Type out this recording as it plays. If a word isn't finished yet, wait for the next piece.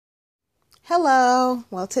Hello.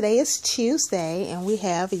 Well, today is Tuesday and we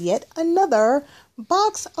have yet another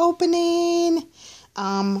box opening.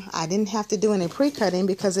 I didn't have to do any pre-cutting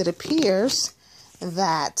because it appears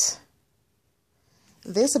that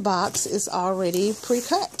this box is already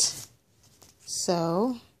pre-cut.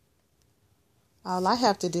 So all I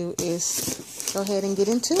have to do is go ahead and get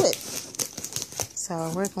into it.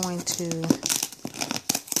 So we're going to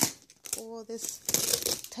pull this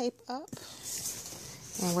tape up.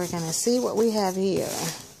 And we're going to see what we have here.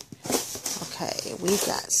 Okay, we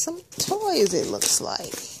got some toys, it looks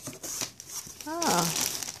like. Oh,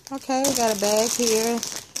 okay, we got a bag here.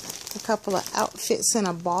 A couple of outfits in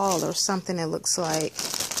a ball or something, it looks like.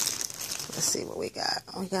 Let's see what we got.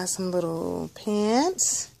 We got some little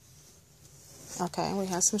pants. Okay, we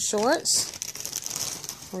have some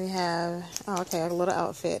shorts. We have, oh, okay, a little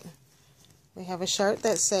outfit. We have a shirt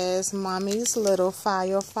that says, Mommy's Little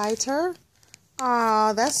Firefighter.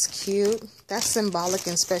 Oh, that's cute. That's symbolic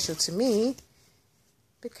and special to me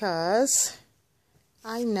because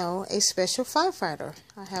I know a special firefighter.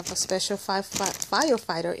 I have a special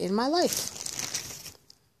firefighter in my life.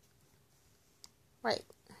 Right.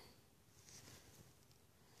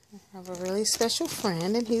 I have a really special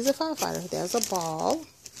friend and he's a firefighter. There's a ball.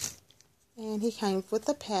 And he came with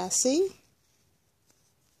a passy.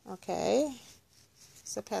 Okay.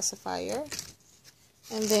 It's a pacifier.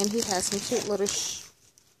 And then he has some cute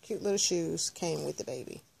little shoes came with the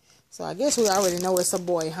baby. So I guess we already know it's a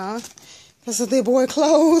boy, huh? Because of the boy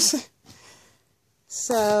clothes.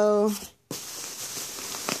 So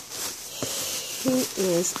he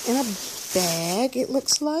is in a bag, it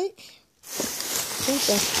looks like. I think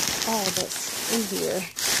that's all that's in here.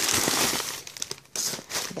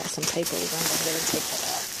 I got some paper. We're going to go ahead and take that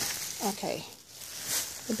out. Okay.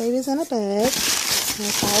 The baby's in a bag.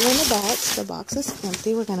 It's all in the box. The box is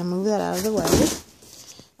empty. We're going to move that out of the way.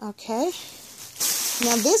 Okay.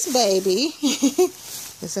 Now this baby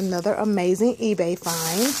is another amazing eBay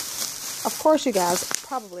find. Of course, you guys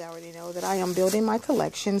probably already know that I am building my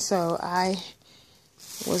collection. So I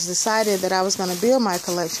was decided that I was going to build my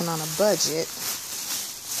collection on a budget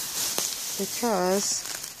because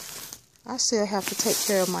I still have to take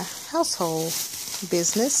care of my household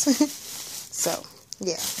business. So,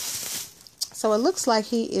 yeah. So it looks like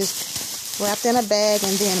he is wrapped in a bag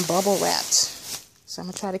and then bubble wrapped. So I'm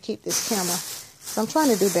going to try to keep this camera. So I'm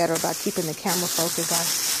trying to do better about keeping the camera focused. I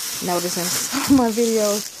noticed in some of my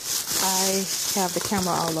videos, I have the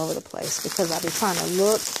camera all over the place because I'll be trying to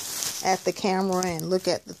look at the camera and look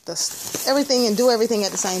at everything and do everything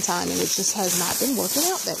at the same time. And it just has not been working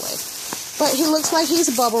out that way. But he looks like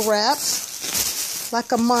he's bubble wrapped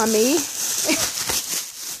like a mommy.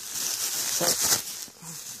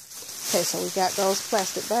 Okay, so we got those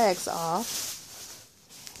plastic bags off.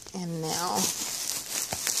 And now,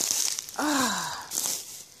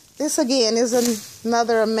 this again is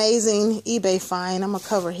another amazing eBay find. I'm going to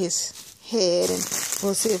cover his head and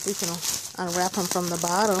we'll see if we can unwrap him from the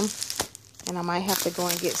bottom. And I might have to go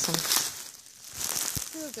and get some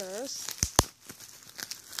scissors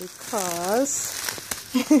because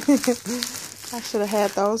I should have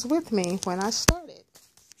had those with me when I started.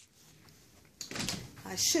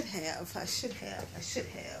 I should have.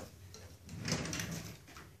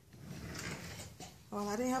 Well,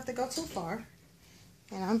 I didn't have to go too far.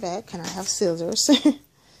 And I'm back and I have scissors. So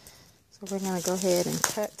we're going to go ahead and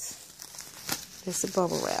cut this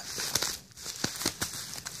bubble wrap.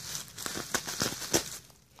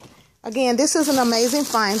 Again, this is an amazing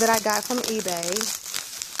find that I got from eBay.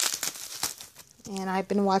 And I've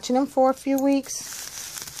been watching them for a few weeks.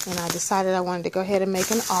 And I decided I wanted to go ahead and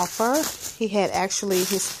make an offer. He had actually,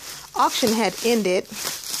 his auction had ended.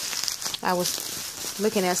 I was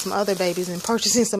looking at some other babies and purchasing some